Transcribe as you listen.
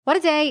What a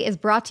Day is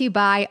brought to you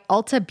by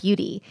Ulta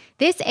Beauty.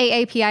 This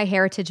AAPI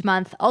Heritage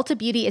Month, Ulta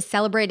Beauty is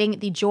celebrating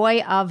the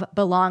joy of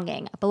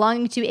belonging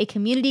to a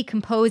community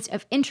composed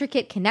of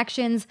intricate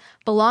connections,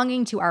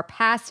 belonging to our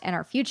past and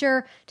our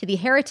future, to the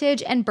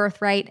heritage and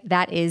birthright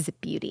that is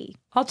beauty.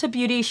 Ulta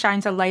Beauty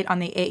shines a light on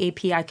the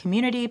AAPI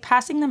community,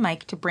 passing the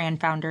mic to brand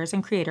founders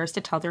and creators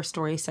to tell their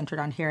stories centered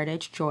on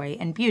heritage, joy,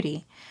 and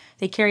beauty.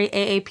 They carry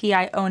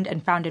AAPI-owned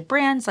and founded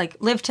brands like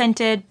Live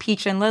Tinted,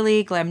 Peach and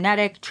Lily,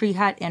 Glamnetic, Tree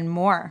Hut, and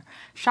more.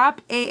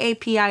 Shop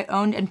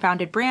AAPI-owned and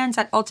founded brands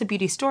at Ulta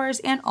Beauty stores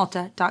and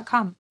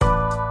Ulta.com.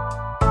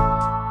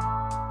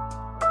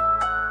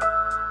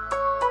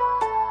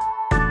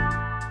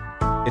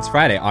 It's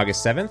Friday,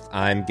 August 7th.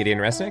 I'm Gideon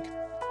Resnick.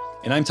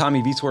 And I'm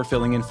Tommy Vitor,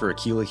 filling in for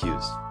Akilah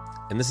Hughes.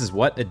 And this is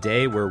What a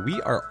Day, where we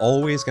are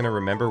always going to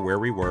remember where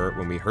we were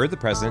when we heard the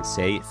president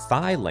say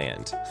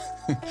Thailand.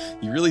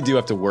 You really do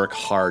have to work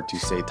hard to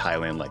say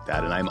Thailand like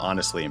that, and I'm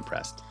honestly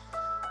impressed.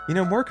 You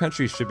know, more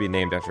countries should be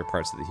named after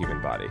parts of the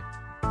human body.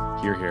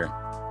 Hear, hear.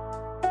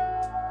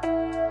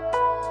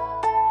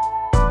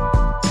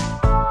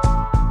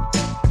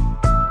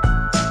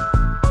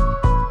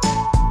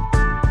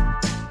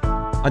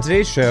 On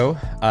today's show,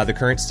 the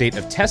current state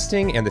of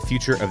testing and the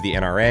future of the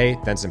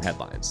NRA, then some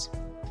headlines.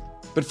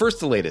 But first,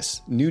 the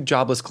latest. New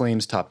jobless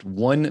claims topped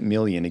 1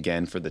 million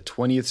again for the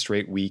 20th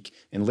straight week.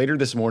 And later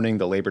this morning,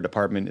 the Labor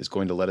Department is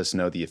going to let us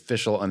know the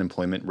official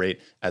unemployment rate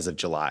as of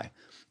July.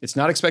 It's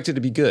not expected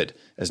to be good,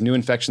 as new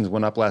infections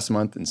went up last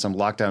month and some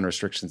lockdown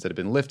restrictions that have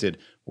been lifted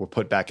were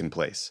put back in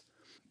place.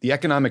 The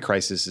economic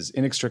crisis is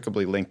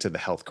inextricably linked to the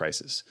health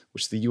crisis,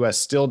 which the U.S.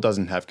 still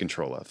doesn't have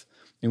control of.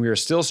 And we are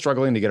still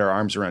struggling to get our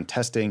arms around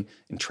testing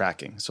and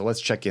tracking. So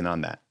let's check in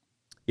on that.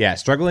 Yeah,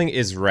 struggling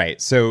is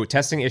right. So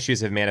testing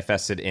issues have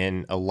manifested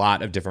in a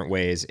lot of different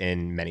ways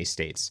in many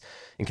states.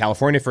 In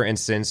California, for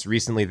instance,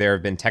 recently there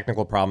have been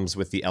technical problems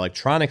with the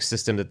electronic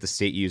system that the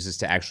state uses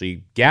to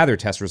actually gather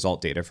test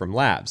result data from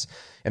labs.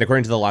 And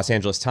according to the Los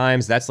Angeles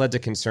Times, that's led to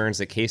concerns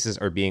that cases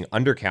are being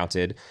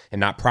undercounted and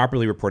not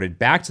properly reported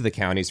back to the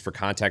counties for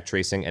contact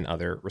tracing and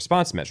other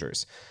response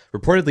measures.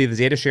 Reportedly, the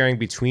data sharing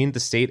between the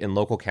state and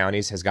local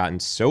counties has gotten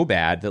so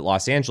bad that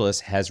Los Angeles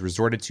has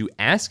resorted to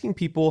asking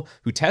people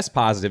who test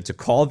positive to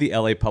call the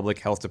LA Public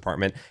Health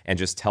Department and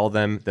just tell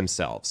them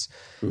themselves.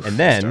 Oof, and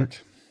then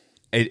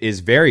it is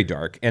very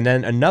dark. And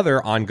then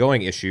another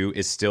ongoing issue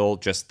is still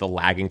just the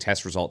lagging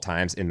test result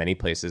times in many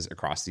places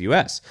across the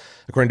U.S.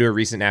 According to a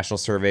recent national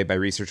survey by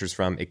researchers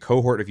from a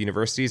cohort of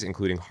universities,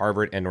 including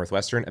Harvard and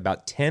Northwestern,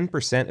 about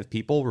 10% of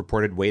people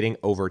reported waiting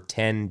over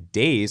 10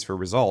 days for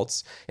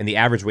results, and the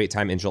average wait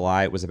time in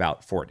July was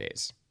about 4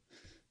 days.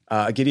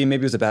 Gideon,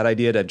 maybe it was a bad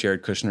idea to have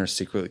Jared Kushner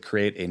secretly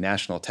create a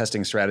national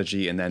testing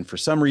strategy and then, for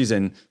some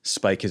reason,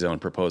 spike his own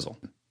proposal.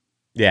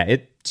 Yeah,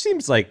 it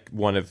seems like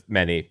one of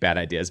many bad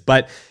ideas.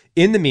 But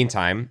in the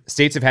meantime,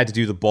 states have had to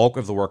do the bulk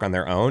of the work on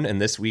their own,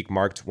 and this week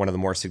marked one of the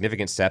more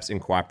significant steps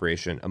in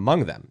cooperation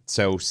among them.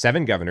 So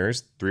 7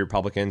 governors, 3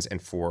 Republicans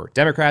and 4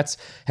 Democrats,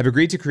 have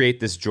agreed to create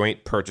this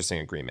joint purchasing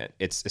agreement.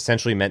 It's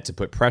essentially meant to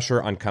put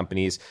pressure on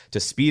companies to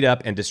speed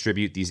up and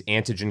distribute these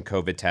antigen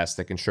COVID tests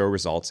that can show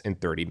results in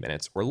 30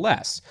 minutes or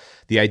less.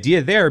 The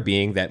idea there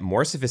being that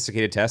more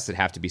sophisticated tests that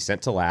have to be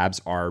sent to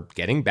labs are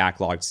getting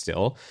backlogged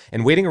still,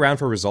 and waiting around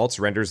for results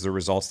renders the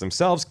results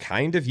themselves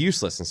kind of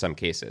useless in some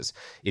cases.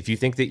 If you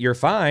think that you're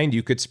fine,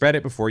 you could spread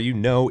it before you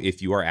know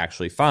if you are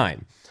actually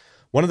fine.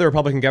 One of the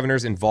Republican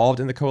governors involved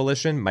in the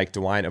coalition, Mike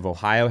DeWine of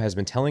Ohio, has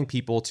been telling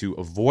people to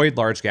avoid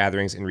large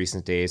gatherings in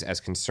recent days as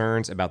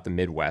concerns about the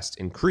Midwest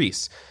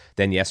increase.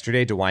 Then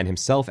yesterday, DeWine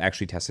himself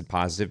actually tested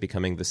positive,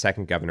 becoming the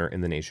second governor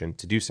in the nation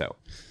to do so.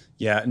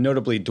 Yeah,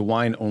 notably,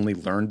 DeWine only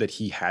learned that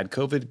he had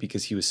COVID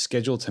because he was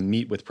scheduled to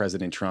meet with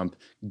President Trump,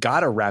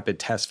 got a rapid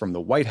test from the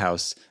White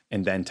House,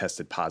 and then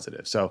tested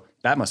positive. So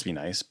that must be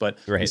nice. But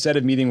Instead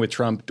of meeting with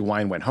Trump,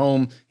 DeWine went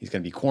home. He's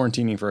going to be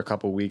quarantining for a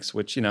couple of weeks,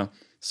 which,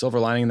 silver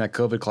lining in that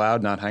COVID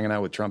cloud, not hanging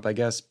out with Trump, I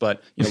guess.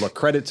 But, look,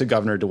 credit to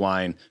Governor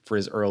DeWine for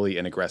his early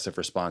and aggressive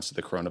response to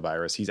the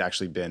coronavirus. He's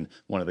actually been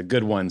one of the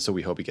good ones, so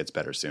we hope he gets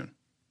better soon.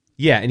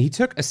 Yeah, and he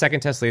took a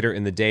second test later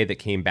in the day that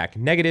came back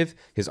negative.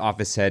 His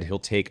office said he'll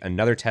take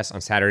another test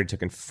on Saturday to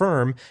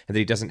confirm that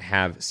he doesn't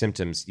have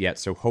symptoms yet,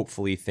 so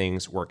hopefully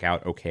things work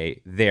out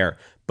okay there.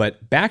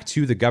 But back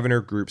to the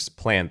governor group's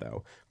plan,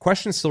 though.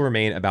 Questions still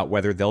remain about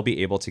whether they'll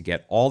be able to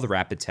get all the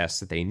rapid tests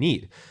that they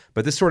need.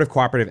 But this sort of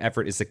cooperative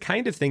effort is the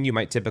kind of thing you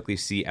might typically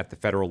see at the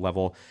federal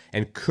level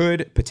and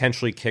could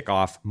potentially kick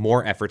off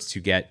more efforts to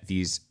get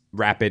these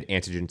rapid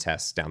antigen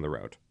tests down the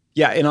road.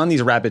 Yeah, and on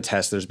these rapid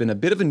tests, there's been a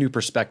bit of a new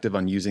perspective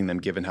on using them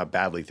given how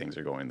badly things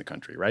are going in the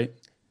country, right?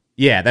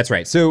 Yeah, that's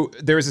right. So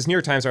there was this New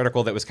York Times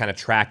article that was kind of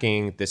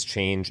tracking this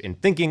change in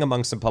thinking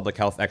among some public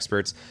health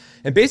experts.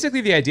 And basically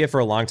the idea for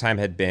a long time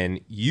had been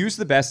use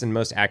the best and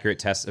most accurate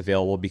tests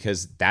available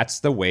because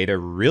that's the way to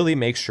really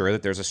make sure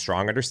that there's a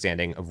strong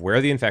understanding of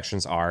where the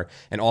infections are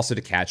and also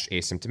to catch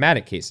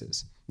asymptomatic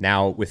cases.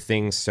 Now, with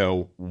things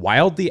so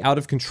wildly out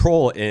of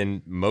control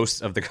in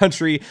most of the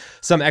country,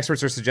 some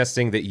experts are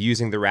suggesting that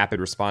using the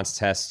rapid response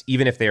tests,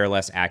 even if they are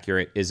less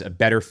accurate, is a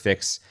better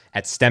fix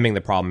at stemming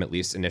the problem, at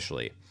least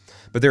initially.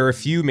 But there are a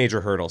few major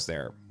hurdles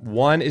there.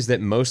 One is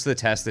that most of the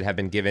tests that have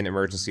been given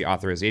emergency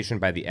authorization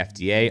by the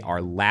FDA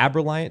are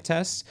lab-reliant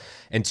tests.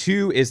 And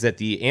two is that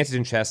the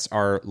antigen tests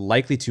are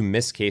likely to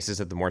miss cases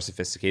that the more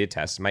sophisticated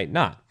tests might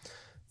not.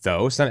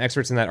 Though some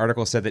experts in that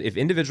article said that if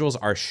individuals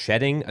are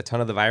shedding a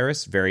ton of the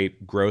virus, very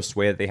gross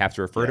way that they have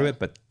to refer to it,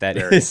 but that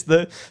is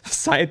the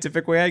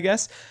scientific way, I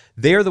guess,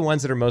 they are the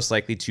ones that are most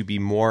likely to be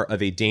more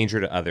of a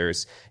danger to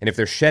others. And if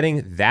they're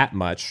shedding that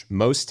much,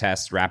 most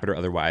tests, rapid or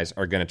otherwise,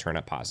 are going to turn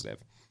up positive.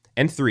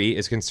 And three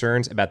is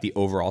concerns about the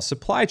overall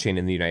supply chain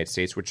in the United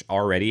States, which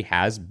already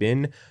has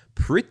been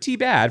pretty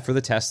bad for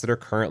the tests that are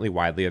currently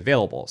widely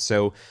available.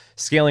 So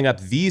scaling up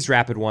these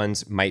rapid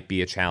ones might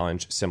be a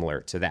challenge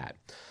similar to that.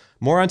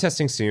 More on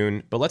testing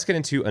soon, but let's get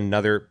into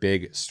another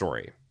big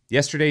story.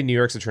 Yesterday, New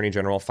York's Attorney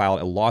General filed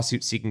a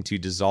lawsuit seeking to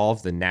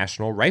dissolve the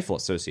National Rifle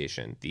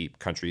Association, the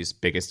country's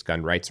biggest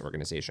gun rights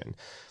organization.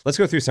 Let's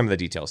go through some of the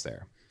details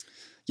there.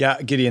 Yeah,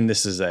 Gideon,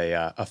 this is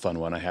a fun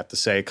one, I have to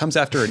say. It comes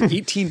after an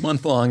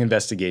 18-month-long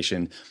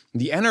investigation.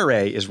 The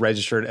NRA is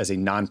registered as a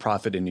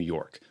nonprofit in New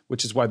York,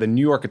 which is why the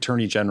New York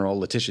Attorney General,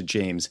 Letitia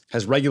James,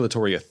 has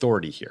regulatory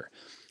authority here.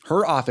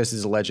 Her office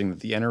is alleging that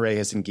the NRA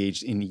has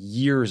engaged in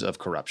years of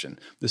corruption.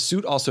 The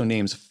suit also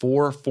names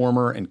 4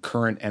 former and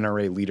current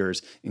NRA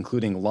leaders,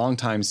 including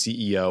longtime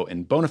CEO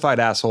and bona fide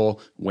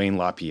asshole Wayne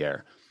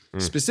LaPierre.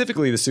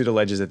 Specifically, the suit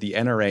alleges that the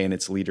NRA and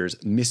its leaders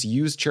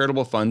misused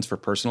charitable funds for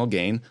personal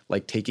gain,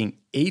 like taking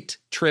 8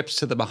 trips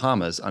to the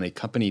Bahamas on a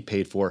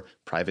company-paid-for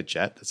private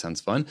jet. That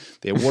sounds fun.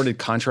 They awarded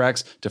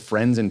contracts to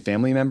friends and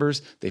family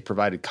members. They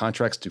provided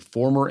contracts to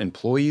former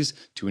employees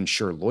to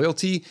ensure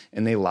loyalty,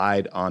 and they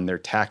lied on their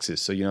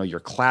taxes. So, your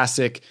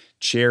classic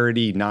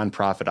charity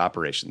nonprofit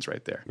operations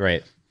right there.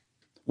 Right.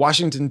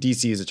 Washington,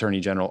 D.C.'s Attorney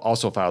General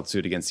also filed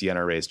suit against the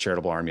NRA's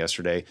charitable arm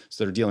yesterday,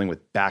 so they're dealing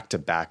with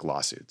back-to-back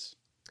lawsuits.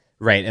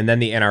 Right. And then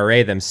the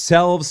NRA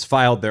themselves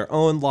filed their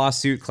own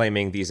lawsuit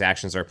claiming these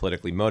actions are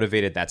politically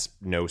motivated. That's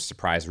no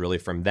surprise really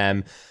from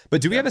them.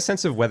 But do we have a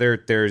sense of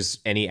whether there's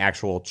any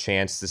actual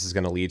chance this is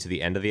going to lead to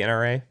the end of the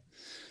NRA?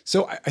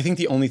 So I think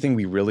the only thing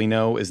we really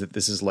know is that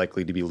this is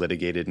likely to be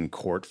litigated in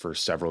court for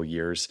several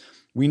years.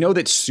 We know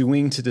that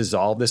suing to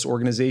dissolve this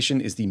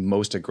organization is the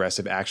most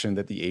aggressive action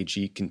that the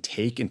AG can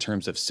take in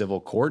terms of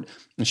civil court,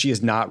 and she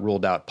has not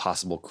ruled out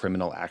possible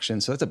criminal action,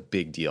 so that's a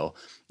big deal.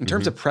 In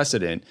terms of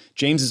precedent,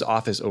 James's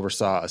office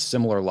oversaw a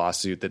similar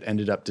lawsuit that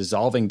ended up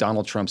dissolving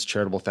Donald Trump's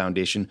charitable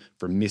foundation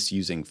for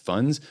misusing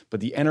funds,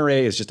 but the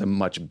NRA is just a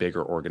much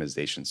bigger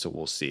organization, so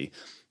we'll see.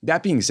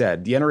 That being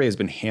said, the NRA has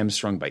been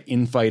hamstrung by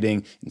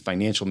infighting and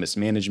financial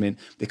mismanagement.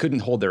 They couldn't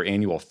hold their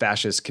annual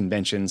fascist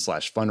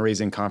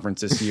convention/fundraising conference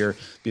this year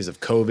because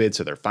of COVID,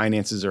 so their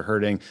finances are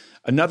hurting.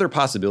 Another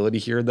possibility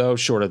here, though,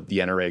 short of the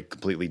NRA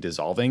completely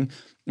dissolving,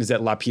 is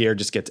that LaPierre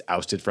just gets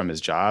ousted from his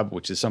job,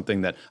 which is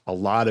something that a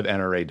lot of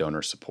NRA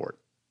donors support.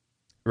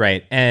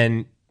 Right.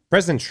 And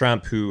President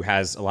Trump, who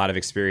has a lot of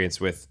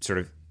experience with sort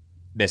of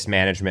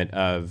mismanagement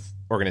of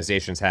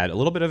organizations, had a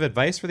little bit of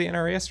advice for the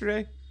NRA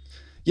yesterday.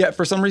 Yeah,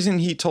 for some reason,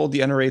 he told the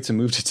NRA to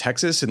move to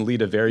Texas and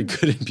lead a very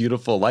good and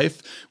beautiful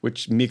life,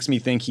 which makes me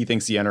think he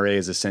thinks the NRA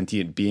is a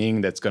sentient being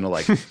that's going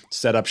to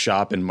set up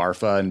shop in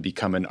Marfa and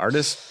become an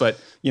artist.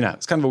 But,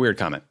 it's kind of a weird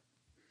comment.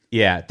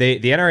 Yeah, the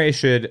NRA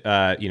should,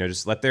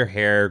 just let their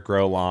hair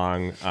grow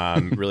long,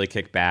 really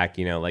kick back,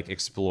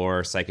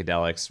 explore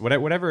psychedelics,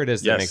 whatever it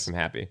is that makes them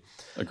happy.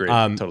 Agreed.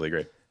 Totally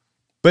agree.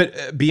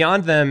 But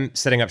beyond them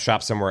setting up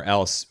shop somewhere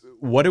else,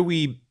 what do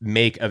we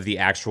make of the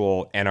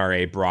actual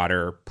NRA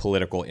broader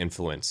political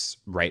influence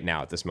right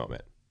now at this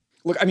moment?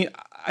 Look,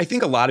 I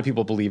think a lot of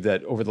people believe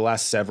that over the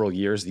last several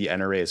years, the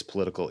NRA's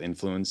political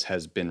influence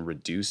has been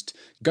reduced.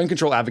 Gun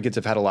control advocates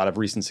have had a lot of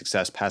recent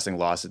success passing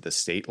laws at the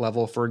state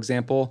level, for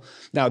example.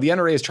 Now, the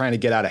NRA is trying to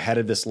get out ahead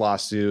of this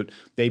lawsuit.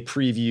 They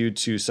previewed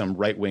to some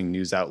right-wing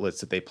news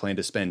outlets that they plan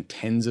to spend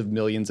tens of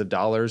millions of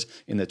dollars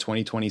in the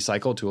 2020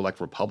 cycle to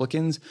elect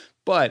Republicans.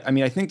 But,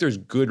 I think there's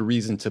good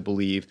reason to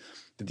believe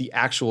that the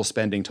actual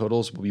spending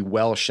totals will be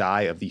well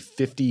shy of the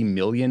 $50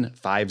 million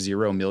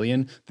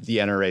that the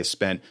NRA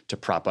spent to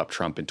prop up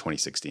Trump in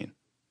 2016.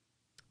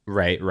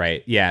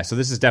 Right. Yeah, so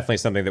this is definitely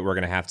something that we're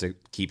going to have to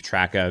keep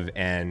track of,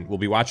 and we'll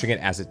be watching it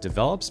as it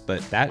develops,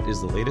 but that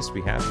is the latest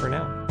we have for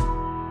now.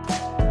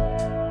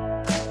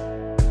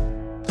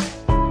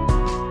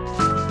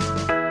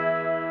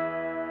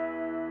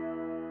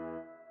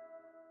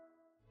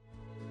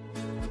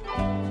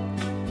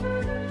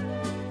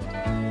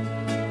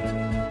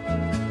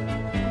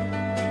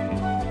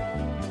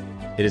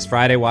 It is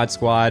Friday, Wad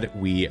Squad.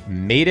 We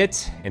made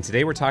it, and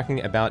today we're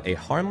talking about a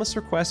harmless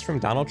request from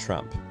Donald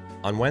Trump.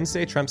 On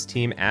Wednesday, Trump's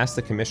team asked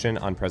the Commission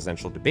on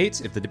Presidential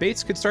Debates if the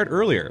debates could start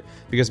earlier,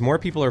 because more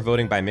people are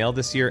voting by mail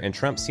this year, and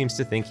Trump seems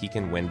to think he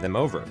can win them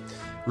over.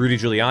 Rudy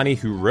Giuliani,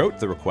 who wrote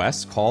the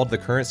request, called the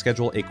current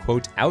schedule a,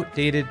 quote,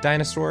 outdated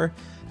dinosaur.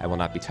 I will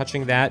not be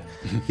touching that.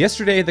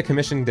 Yesterday, the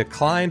commission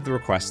declined the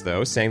request,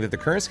 though, saying that the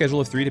current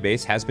schedule of 3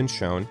 debates has been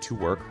shown to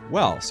work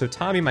well. So,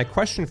 Tommy, my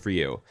question for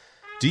you,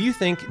 do you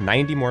think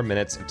 90 more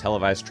minutes of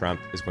televised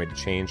Trump is going to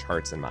change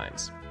hearts and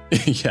minds?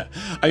 Yeah.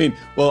 I mean,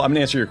 well, I'm going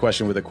to answer your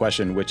question with a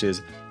question, which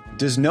is,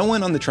 does no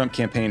one on the Trump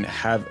campaign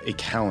have a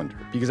calendar?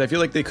 Because I feel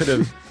like they could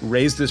have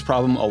raised this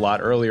problem a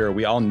lot earlier.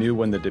 We all knew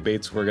when the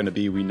debates were going to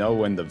be. We know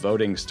when the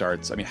voting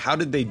starts. I mean, how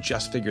did they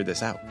just figure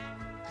this out?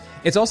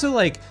 It's also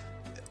like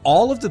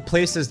all of the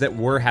places that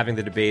were having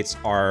the debates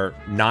are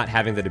not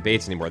having the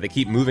debates anymore. They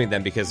keep moving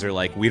them because they're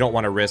like, we don't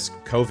want to risk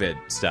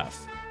COVID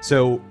stuff.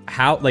 So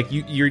how, like,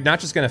 you're not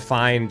just going to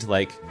find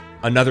like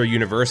another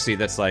university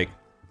that's like,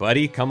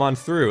 buddy, come on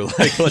through.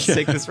 Like, let's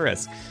take this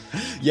risk.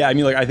 Yeah, I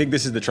mean, like, I think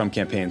this is the Trump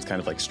campaign's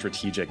kind of like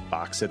strategic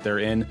box that they're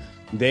in.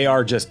 They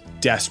are just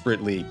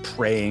desperately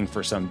praying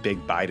for some big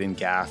Biden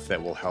gaffe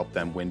that will help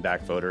them win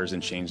back voters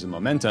and change the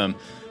momentum.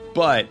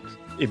 But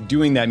if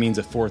doing that means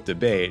a fourth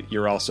debate,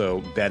 you're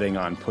also betting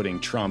on putting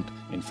Trump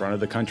in front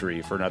of the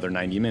country for another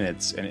 90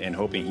 minutes and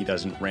hoping he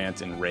doesn't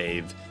rant and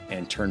rave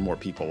and turn more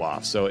people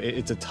off. So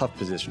it's a tough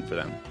position for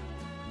them.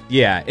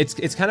 Yeah,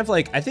 it's kind of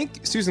like, I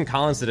think Susan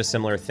Collins did a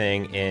similar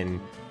thing in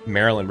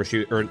Maryland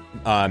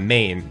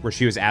Maine, where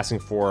she was asking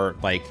for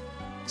like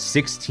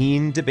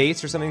 16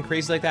 debates or something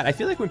crazy like that. I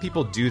feel like when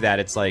people do that,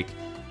 it's like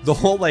the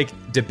whole like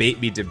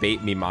debate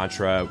me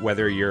mantra,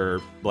 whether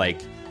you're like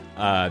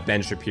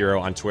Ben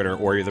Shapiro on Twitter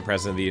or you're the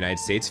president of the United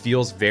States,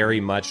 feels very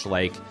much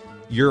like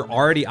you're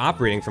already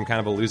operating from kind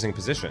of a losing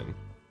position.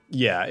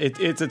 Yeah,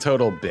 it's a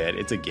total bit.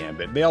 It's a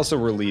gambit. They also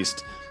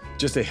released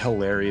just a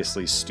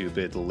hilariously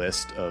stupid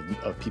list of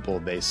people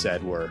they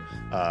said were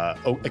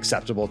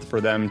acceptable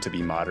for them to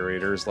be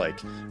moderators, like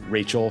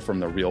Rachel from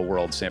The Real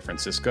World San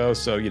Francisco.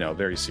 So,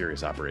 very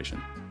serious operation.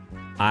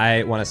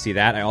 I want to see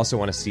that. I also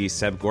want to see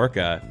Seb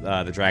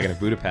Gorka, the Dragon of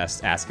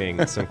Budapest,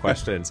 asking some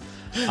questions.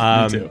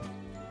 Me too.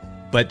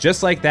 But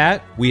just like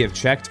that, we have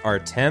checked our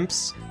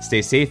temps.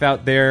 Stay safe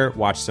out there.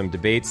 Watch some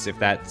debates if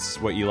that's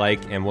what you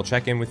like. And we'll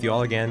check in with you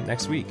all again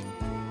next week.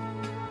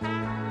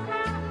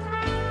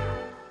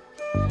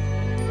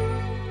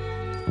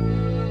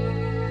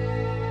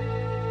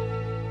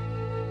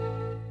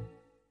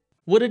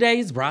 What A Day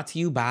is brought to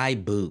you by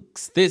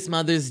Books. This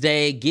Mother's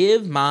Day,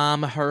 give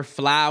mom her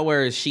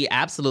flowers. She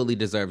absolutely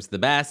deserves the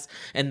best,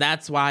 and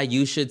that's why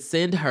you should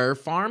send her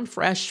farm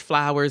fresh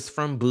flowers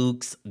from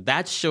Books.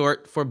 That's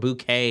short for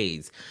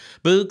bouquets.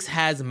 Books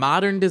has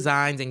modern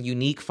designs and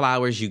unique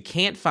flowers you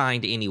can't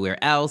find anywhere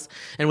else,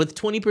 and with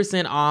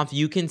 20% off,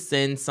 you can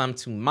send some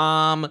to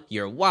mom,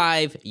 your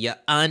wife, your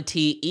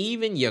auntie,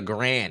 even your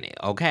granny,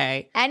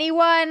 okay?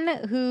 Anyone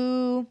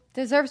who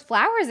deserves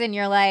flowers in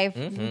your life.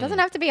 It doesn't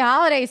have to be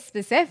holiday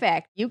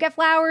specific. You get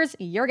flowers,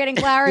 you're getting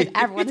flowers,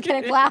 everyone's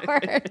getting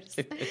flowers.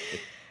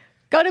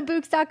 Go to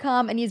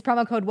Books.com and use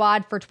promo code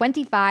WAD for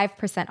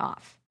 25%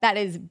 off. That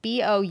is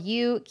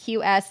BOUQS.com,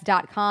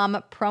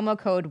 promo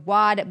code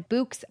WAD,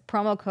 Books,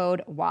 promo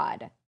code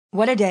WAD.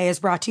 What A Day is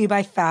brought to you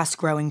by Fast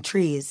Growing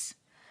Trees.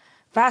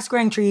 Fast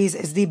Growing Trees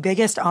is the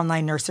biggest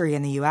online nursery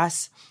in the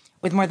U.S.,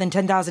 with more than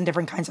 10,000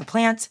 different kinds of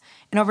plants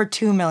and over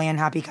 2 million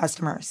happy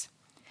customers.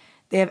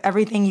 They have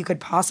everything you could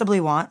possibly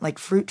want, like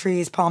fruit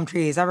trees, palm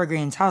trees,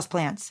 evergreens,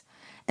 houseplants,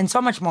 and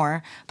so much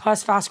more.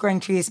 Plus, Fast Growing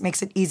Trees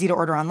makes it easy to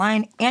order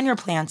online, and your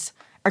plants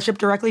are shipped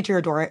directly to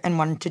your door in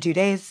 1 to 2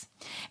 days.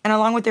 And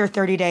along with their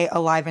 30-day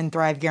Alive and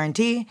Thrive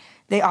guarantee,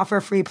 they offer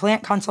free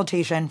plant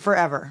consultation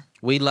forever.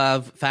 We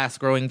love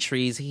Fast Growing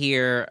Trees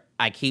here.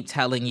 I keep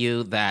telling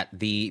you that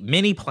the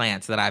mini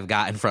plants that I've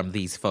gotten from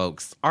these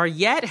folks are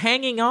yet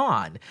hanging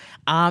on.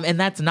 And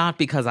that's not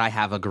because I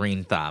have a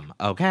green thumb,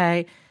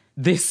 okay?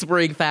 This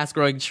spring, Fast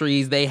Growing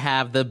Trees, they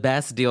have the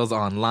best deals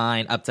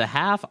online, up to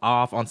half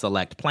off on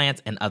select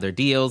plants and other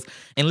deals.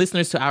 And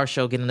listeners to our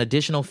show get an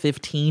additional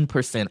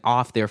 15%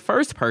 off their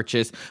first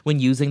purchase when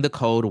using the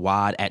code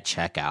WAD at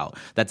checkout.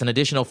 That's an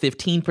additional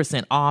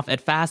 15% off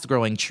at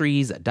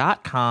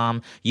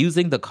fastgrowingtrees.com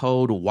using the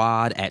code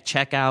WAD at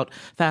checkout.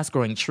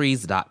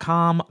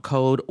 Fastgrowingtrees.com,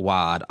 code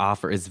WAD.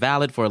 Offer is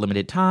valid for a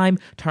limited time.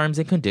 Terms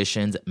and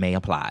conditions may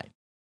apply.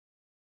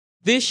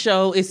 This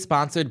show is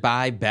sponsored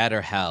by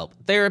BetterHelp.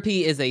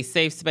 Therapy is a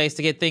safe space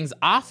to get things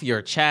off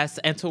your chest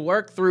and to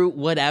work through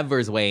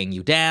whatever's weighing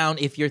you down.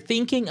 If you're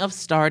thinking of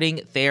starting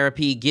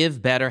therapy,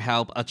 give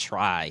BetterHelp a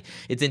try.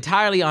 It's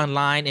entirely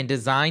online and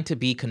designed to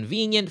be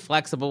convenient,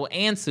 flexible,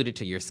 and suited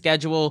to your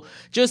schedule.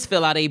 Just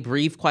fill out a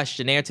brief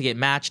questionnaire to get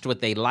matched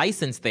with a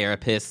licensed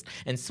therapist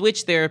and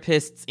switch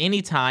therapists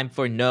anytime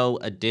for no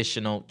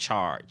additional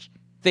charge.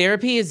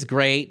 Therapy is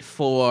great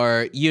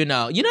for, you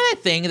know that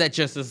thing that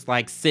just is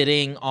like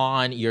sitting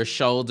on your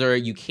shoulder,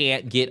 you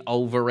can't get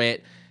over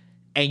it,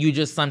 and you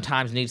just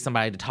sometimes need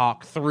somebody to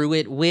talk through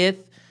it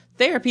with?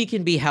 Therapy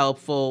can be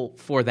helpful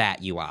for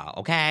that, you all,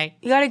 okay?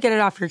 You got to get it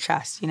off your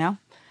chest, And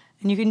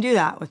you can do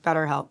that with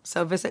BetterHelp.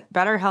 So visit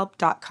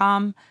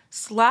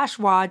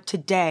BetterHelp.com/WAD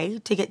today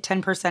to get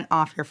 10%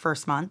 off your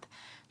first month.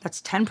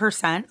 That's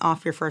 10%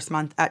 off your first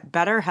month at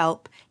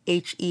BetterHelp,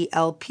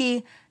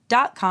 HELP.com/WAD.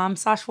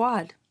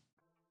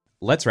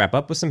 Let's wrap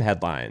up with some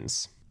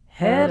headlines.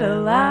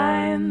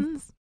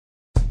 Headlines.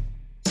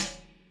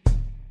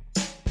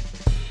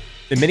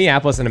 In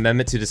Minneapolis, an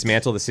amendment to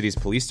dismantle the city's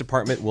police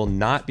department will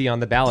not be on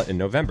the ballot in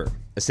November.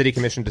 A city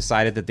commission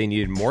decided that they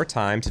needed more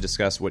time to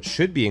discuss what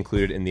should be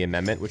included in the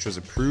amendment, which was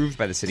approved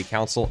by the city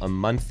council a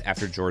month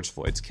after George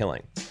Floyd's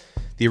killing.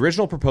 The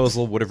original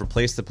proposal would have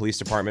replaced the police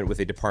department with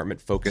a department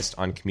focused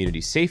on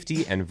community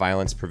safety and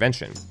violence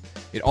prevention.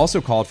 It also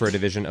called for a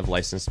division of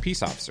licensed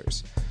peace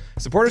officers.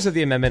 Supporters of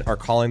the amendment are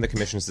calling the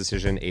commission's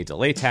decision a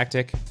delay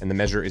tactic, and the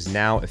measure is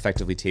now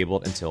effectively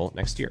tabled until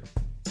next year.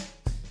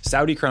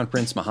 Saudi Crown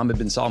Prince Mohammed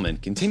bin Salman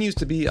continues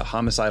to be a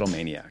homicidal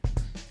maniac.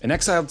 An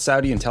exiled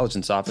Saudi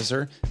intelligence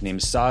officer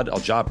named Saad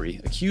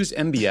al-Jabri accused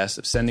MBS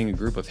of sending a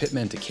group of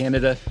hitmen to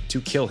Canada to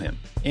kill him,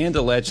 and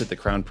alleged that the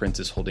Crown Prince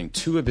is holding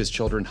 2 of his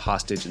children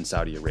hostage in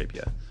Saudi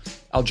Arabia.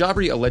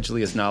 Al-Jabri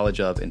allegedly has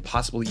knowledge of, and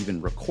possibly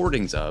even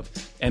recordings of,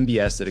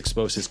 MBS that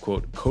expose his,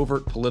 quote,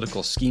 covert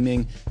political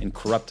scheming and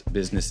corrupt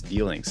business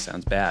dealings.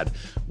 Sounds bad.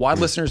 WAD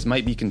listeners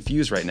might be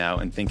confused right now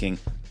and thinking,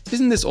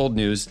 isn't this old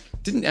news?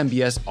 Didn't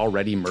MBS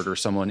already murder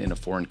someone in a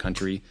foreign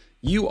country?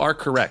 You are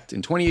correct.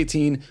 In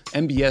 2018,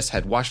 MBS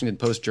had Washington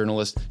Post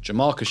journalist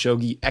Jamal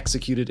Khashoggi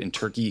executed in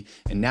Turkey,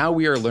 and now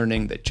we are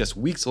learning that just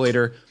weeks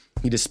later,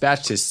 he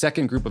dispatched his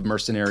second group of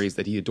mercenaries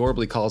that he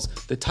adorably calls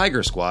the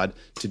Tiger Squad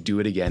to do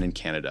it again in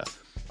Canada.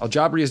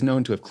 Al-Jabri is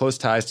known to have close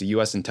ties to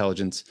U.S.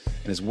 intelligence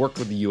and has worked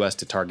with the U.S.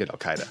 to target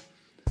al-Qaeda.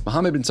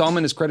 Mohammed bin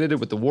Salman is credited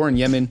with the war in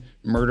Yemen,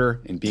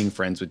 murder, and being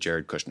friends with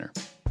Jared Kushner.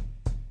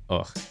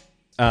 Ugh.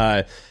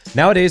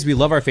 Nowadays, we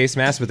love our face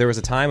masks, but there was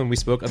a time when we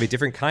spoke of a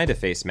different kind of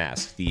face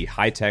mask, the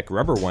high-tech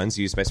rubber ones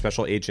used by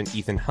Special Agent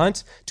Ethan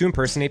Hunt to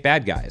impersonate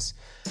bad guys.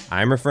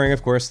 I'm referring,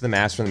 of course, to the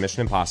mask from the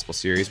Mission Impossible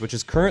series, which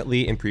is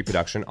currently in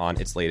pre-production on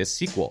its latest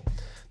sequel.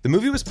 The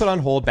movie was put on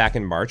hold back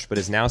in March, but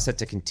is now set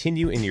to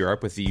continue in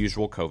Europe with the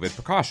usual COVID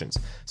precautions: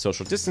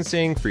 social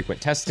distancing, frequent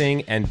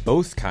testing, and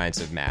both kinds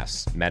of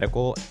masks,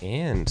 medical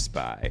and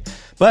spy.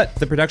 But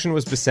the production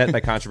was beset by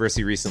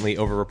controversy recently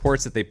over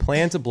reports that they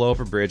plan to blow up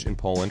a bridge in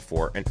Poland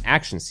for an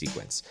action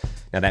sequence.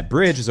 Now, that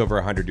bridge is over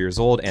 100 years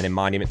old and a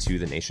monument to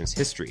the nation's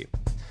history.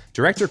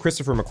 Director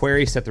Christopher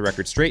McQuarrie set the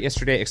record straight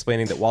yesterday,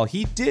 explaining that while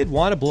he did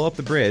want to blow up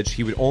the bridge,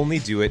 he would only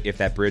do it if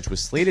that bridge was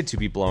slated to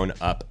be blown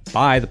up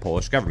by the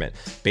Polish government.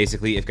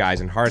 Basically, if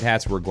guys in hard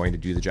hats were going to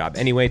do the job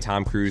anyway,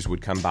 Tom Cruise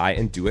would come by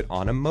and do it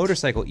on a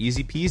motorcycle.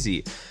 Easy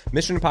peasy.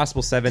 Mission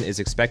Impossible 7 is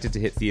expected to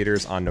hit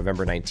theaters on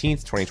November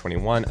 19th,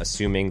 2021,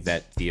 assuming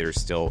that theaters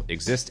still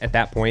exist at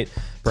that point.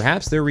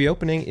 Perhaps their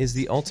reopening is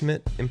the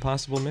ultimate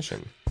impossible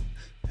mission.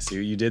 I see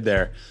what you did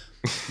there.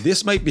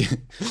 This might be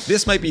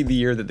the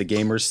year that the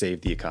gamers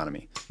saved the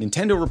economy.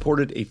 Nintendo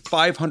reported a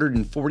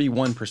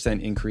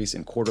 541% increase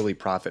in quarterly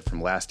profit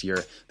from last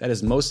year. That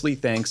is mostly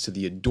thanks to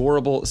the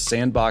adorable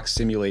sandbox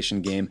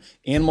simulation game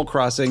Animal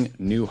Crossing: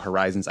 New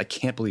Horizons. I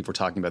can't believe we're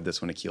talking about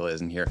this when Akila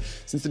isn't here.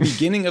 Since the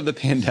beginning of the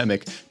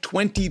pandemic,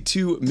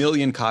 22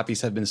 million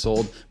copies have been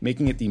sold,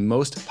 making it the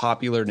most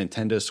popular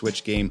Nintendo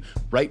Switch game,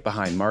 right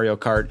behind Mario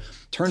Kart.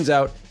 Turns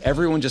out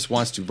everyone just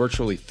wants to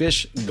virtually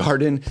fish,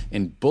 garden,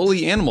 and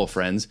bully animal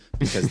friends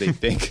because they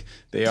think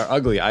they are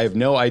ugly. I have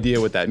no idea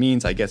what that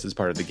means. I guess it's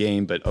part of the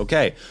game, but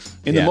okay.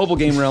 In the mobile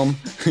game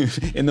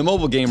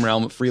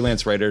realm,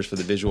 freelance writers for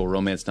the visual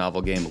romance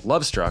novel game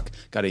Lovestruck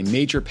got a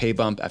major pay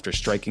bump after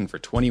striking for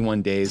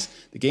 21 days.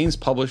 The game's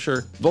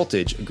publisher,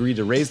 Voltage, agreed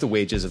to raise the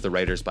wages of the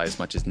writers by as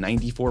much as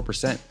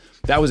 94%.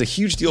 That was a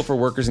huge deal for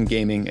workers in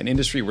gaming, an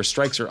industry where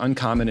strikes are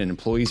uncommon and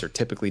employees are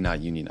typically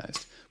not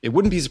unionized. It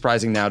wouldn't be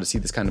surprising now to see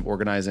this kind of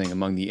organizing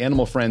among the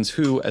animal friends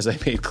who, as I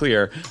made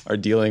clear, are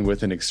dealing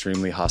with an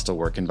extremely hostile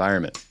work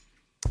environment.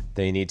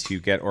 They need to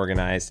get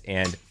organized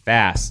and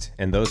fast.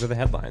 And those are the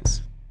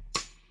headlines.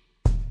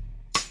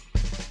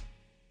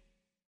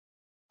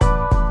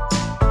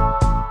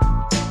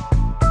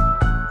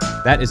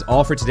 That is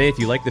all for today. If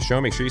you like the show,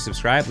 make sure you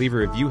subscribe, leave a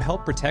review,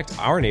 help protect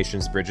our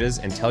nation's bridges,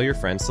 and tell your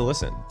friends to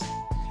listen.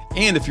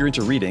 And if you're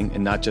into reading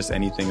and not just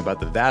anything about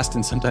the vast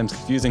and sometimes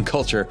confusing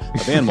culture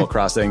of Animal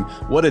Crossing,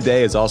 What a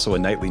Day is also a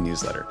nightly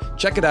newsletter.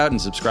 Check it out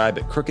and subscribe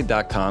at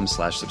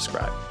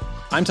crooked.com/subscribe.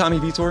 I'm Tommy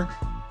Vitor.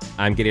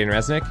 I'm Gideon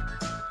Resnick.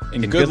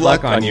 And good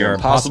luck on your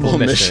impossible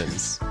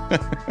missions.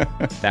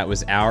 That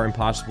was our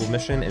impossible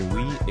mission, and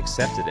we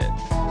accepted it.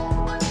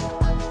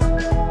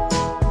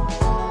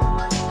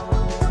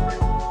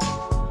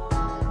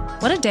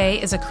 What a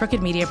Day is a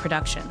Crooked Media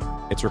production.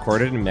 It's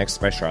recorded and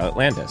mixed by Charlotte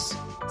Landis.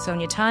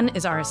 Sonia Tun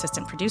is our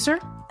assistant producer.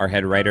 Our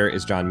head writer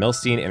is John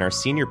Milstein, and our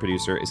senior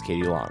producer is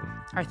Katie Long.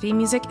 Our theme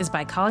music is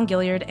by Colin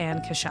Gilliard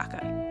and Kashaka.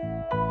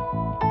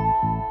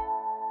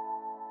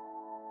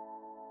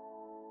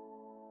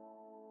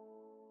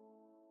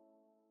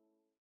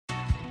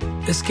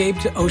 Escape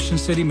to Ocean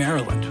City,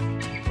 Maryland,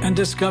 and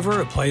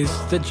discover a place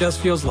that just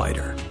feels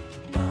lighter,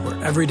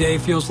 where every day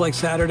feels like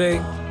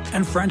Saturday,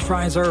 and French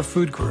fries are a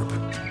food group,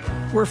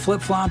 where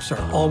flip-flops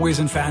are always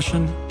in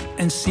fashion,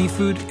 and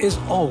seafood is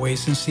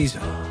always in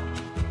season,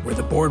 where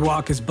the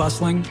boardwalk is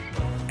bustling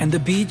and the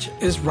beach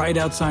is right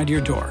outside your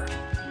door,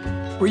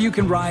 where you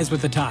can rise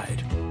with the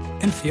tide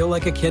and feel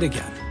like a kid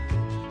again.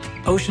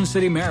 Ocean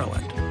City,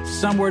 Maryland,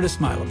 somewhere to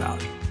smile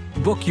about.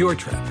 Book your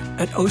trip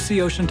at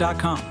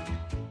OCOcean.com.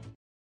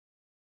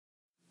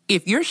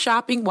 If you're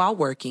shopping while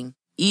working,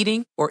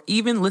 eating, or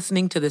even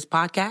listening to this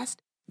podcast,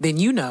 then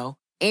you know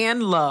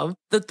and love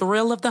the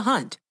thrill of the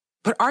hunt.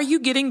 But are you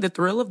getting the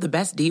thrill of the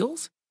best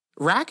deals?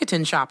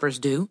 Rakuten shoppers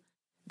do.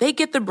 They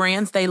get the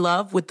brands they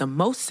love with the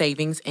most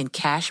savings and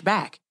cash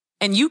back.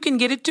 And you can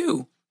get it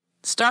too.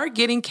 Start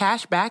getting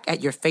cash back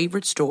at your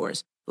favorite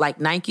stores like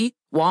Nike,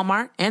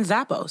 Walmart, and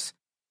Zappos.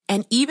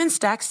 And even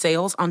stack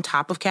sales on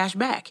top of cash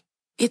back.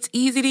 It's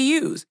easy to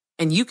use,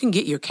 and you can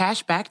get your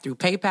cash back through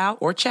PayPal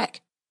or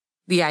check.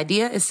 The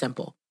idea is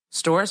simple.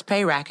 Stores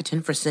pay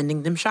Rakuten for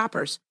sending them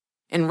shoppers,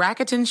 and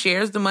Rakuten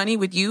shares the money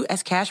with you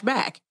as cash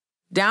back.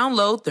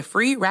 Download the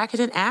free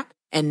Rakuten app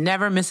and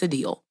never miss a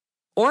deal.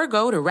 Or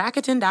go to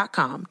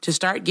Rakuten.com to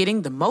start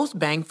getting the most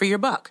bang for your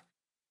buck.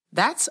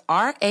 That's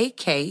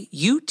Rakuten.